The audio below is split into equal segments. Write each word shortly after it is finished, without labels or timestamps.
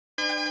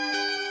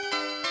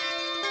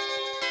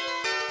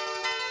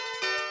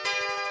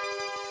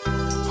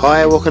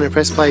Hi, welcome to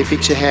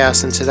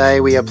PressPlayPictureHouse, and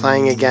today we are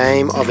playing a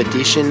game of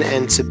addition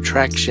and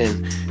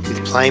subtraction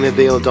with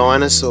Playmobil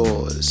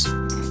Dinosaurs.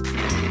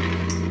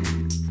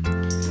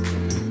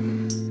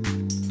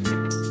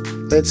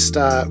 Let's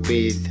start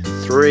with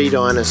 3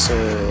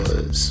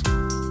 dinosaurs.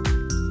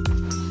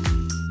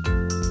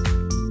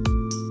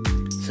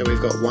 So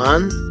we've got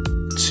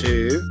 1,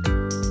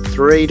 2,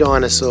 3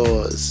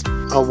 dinosaurs.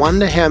 I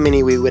wonder how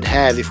many we would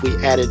have if we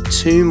added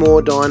 2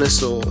 more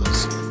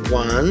dinosaurs.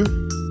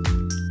 1,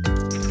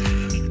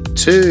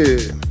 2.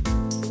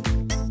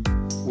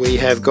 We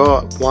have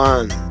got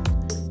 1,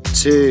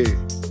 2,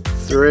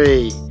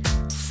 3,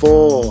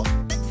 4,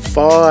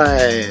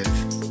 5.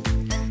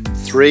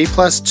 3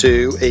 plus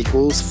 2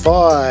 equals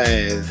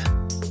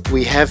 5.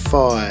 We have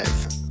 5.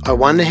 I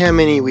wonder how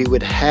many we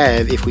would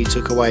have if we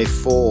took away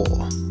 4.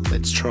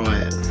 Let's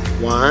try it.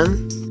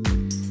 1,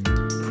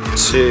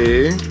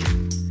 2,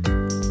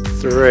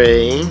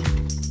 3,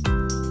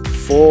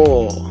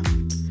 4.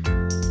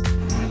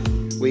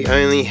 We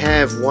only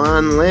have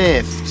 1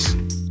 left.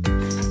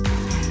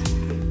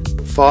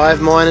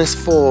 5 minus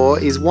 4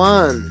 is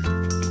 1.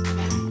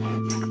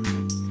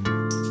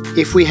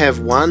 If we have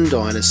 1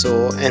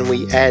 dinosaur and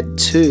we add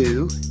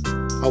 2,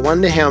 I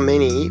wonder how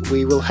many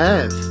we will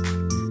have.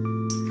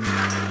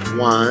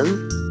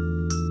 1,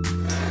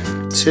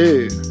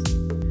 2.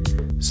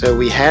 So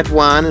we had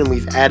 1 and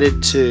we've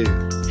added 2.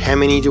 How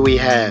many do we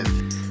have?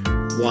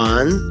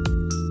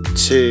 1,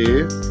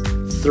 2,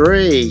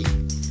 3.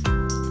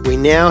 We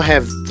now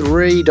have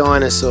 3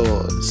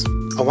 dinosaurs.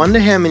 I wonder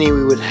how many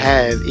we would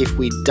have if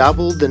we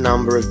doubled the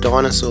number of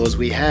dinosaurs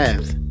we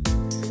have.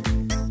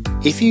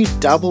 If you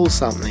double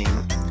something,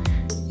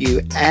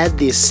 you add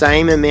the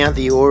same amount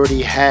that you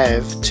already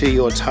have to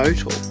your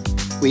total.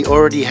 We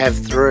already have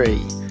 3.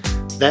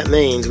 That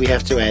means we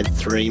have to add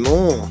 3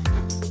 more.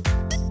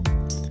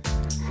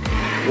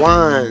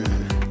 1,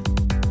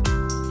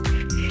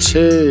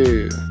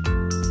 2,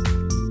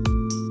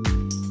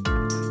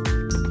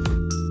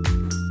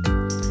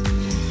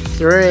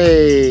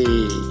 3.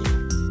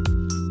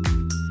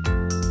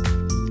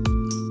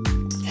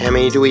 How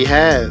many do we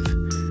have?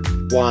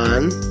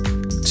 1,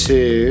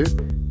 2,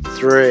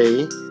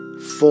 3,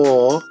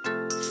 4,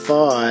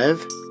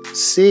 5,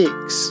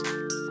 6.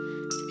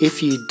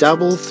 If you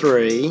double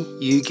 3,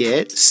 you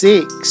get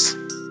 6.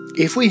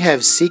 If we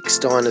have 6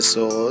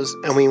 dinosaurs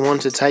and we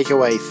want to take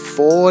away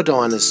 4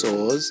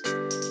 dinosaurs,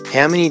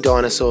 how many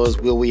dinosaurs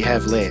will we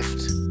have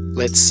left?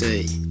 Let's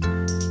see.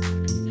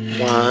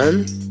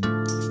 1,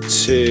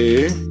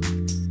 2,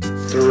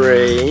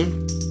 3,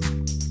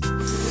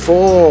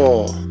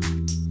 4.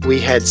 We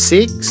had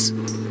 6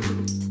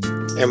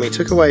 and we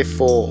took away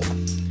 4.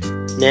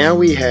 Now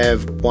we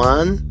have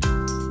 1,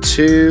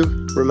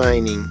 2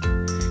 remaining.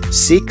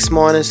 6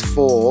 minus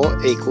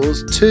 4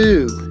 equals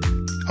 2.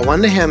 I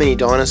wonder how many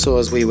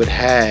dinosaurs we would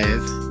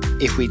have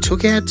if we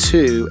took our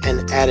 2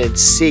 and added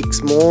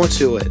 6 more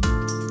to it.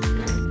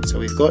 So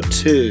we've got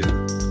 2.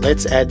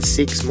 Let's add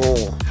 6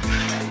 more.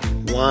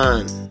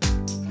 1,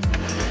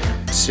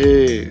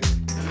 2,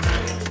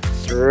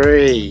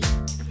 3,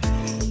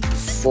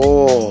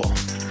 4,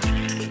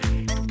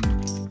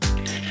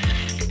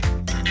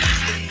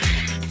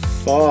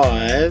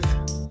 5,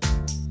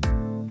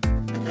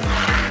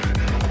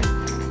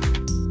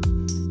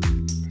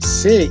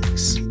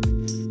 6.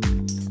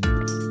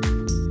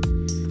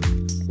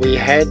 We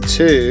had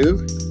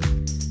 2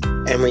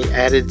 and we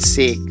added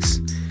 6.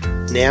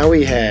 Now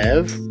we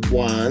have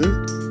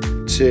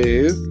 1,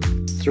 2,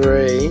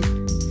 3,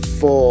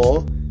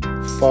 4,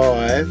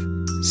 5,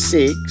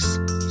 6,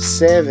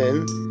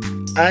 7,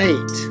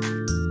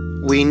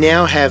 8. We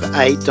now have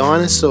 8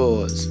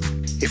 dinosaurs.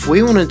 If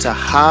we wanted to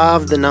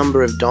halve the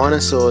number of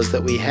dinosaurs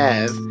that we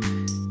have,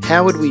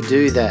 how would we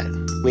do that?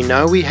 We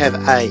know we have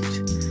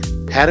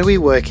 8. How do we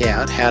work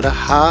out how to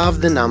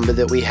halve the number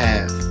that we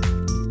have?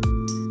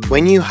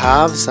 When you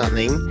halve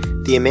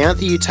something, the amount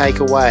that you take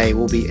away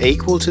will be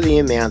equal to the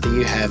amount that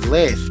you have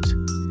left.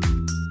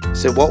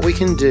 So what we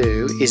can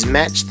do is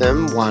match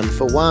them 1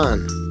 for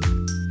 1.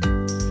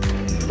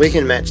 We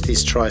can match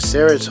this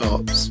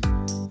Triceratops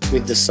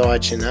with the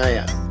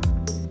Saichania.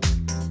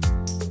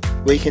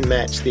 We can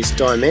match this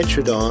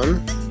Dimetrodon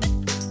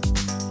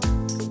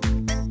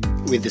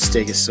with the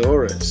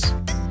Stegosaurus.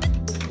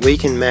 We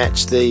can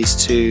match these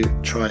 2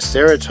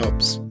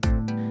 Triceratops,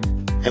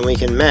 and we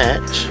can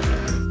match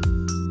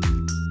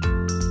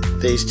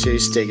these 2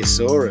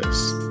 Stegosaurus.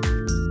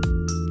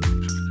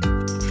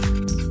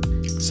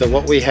 So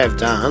what we have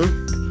done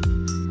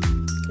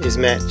is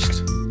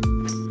matched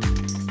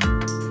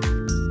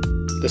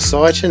the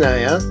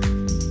Saichania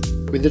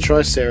with the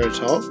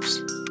Triceratops,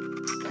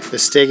 the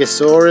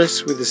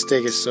Stegosaurus with the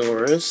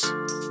Stegosaurus,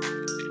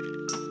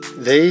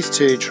 these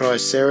 2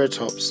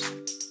 Triceratops,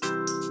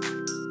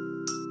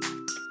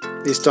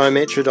 this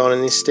Dimetrodon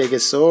and this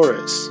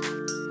Stegosaurus.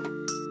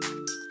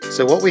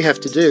 So what we have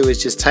to do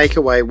is just take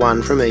away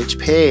 1 from each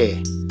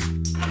pair.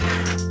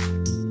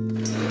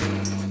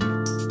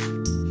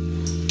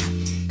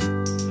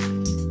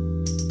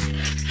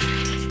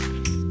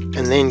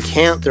 and then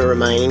count the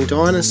remaining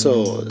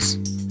dinosaurs.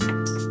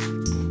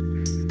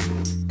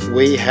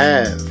 we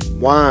have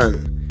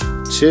 1,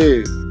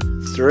 2,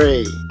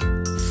 3,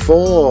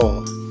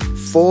 4.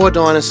 4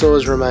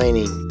 dinosaurs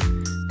remaining.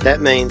 That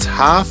means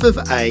half of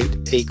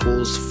 8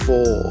 equals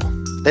 4.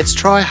 Let's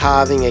try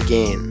halving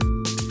again.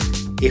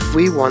 If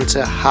we want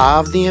to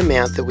halve the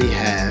amount that we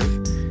have,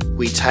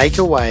 we take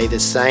away the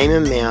same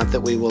amount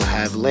that we will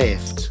have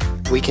left.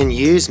 We can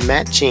use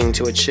matching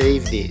to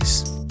achieve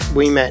this.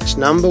 We match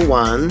number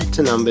 1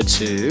 to number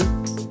 2,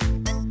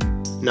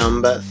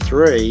 number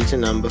 3 to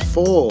number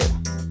 4.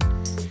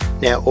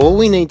 Now all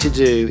we need to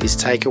do is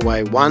take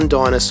away 1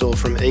 dinosaur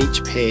from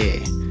each pair.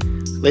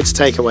 Let's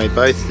take away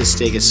both the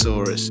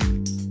Stegosaurus.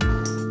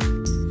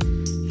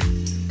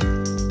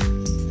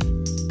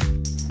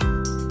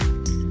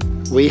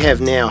 We have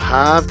now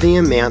halved the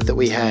amount that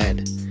we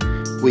had.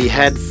 We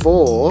had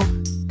 4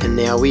 and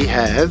now we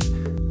have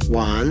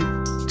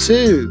 1,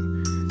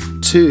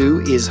 2.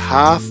 2 is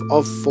half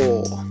of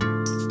 4.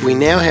 We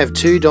now have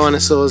 2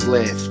 dinosaurs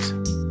left.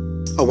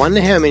 I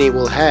wonder how many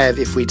we'll have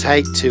if we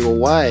take 2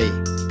 away.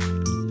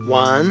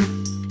 1,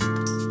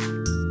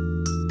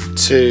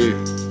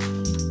 2.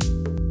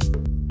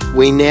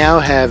 We now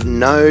have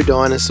no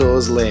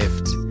dinosaurs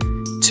left.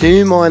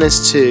 2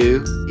 minus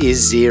 2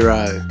 is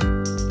 0.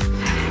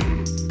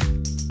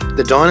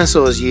 The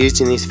dinosaurs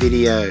used in this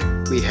video,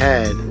 we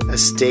had a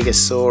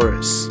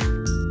Stegosaurus,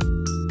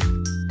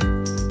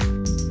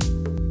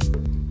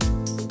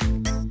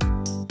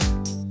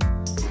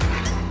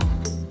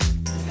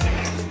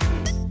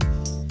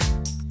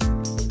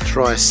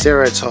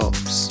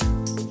 Triceratops,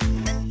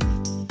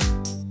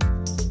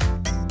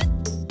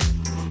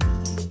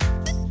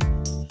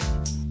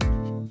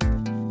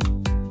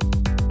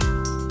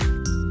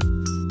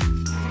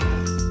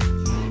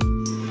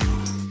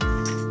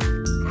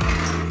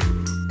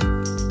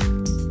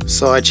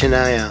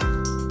 Saichania,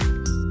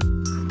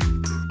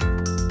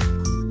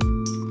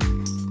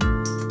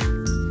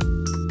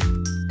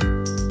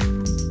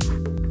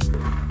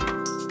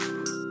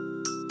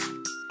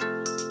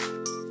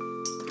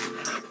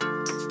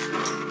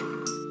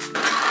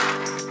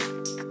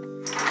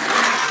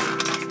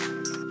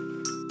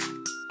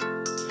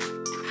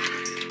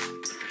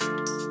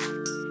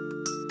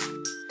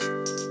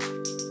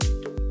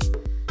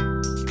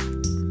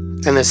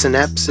 and the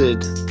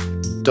synapsid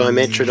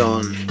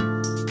Dimetrodon.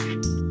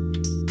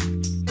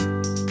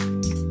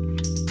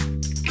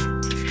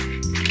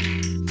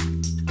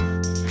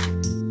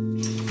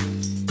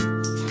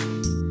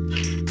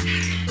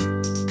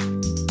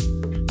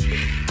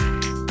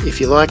 If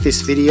you like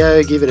this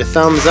video, give it a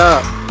thumbs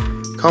up,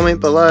 comment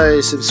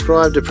below,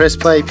 subscribe to Press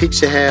Play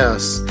Picture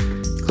House,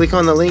 click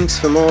on the links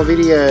for more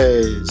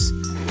videos.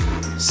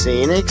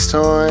 See you next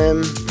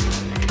time.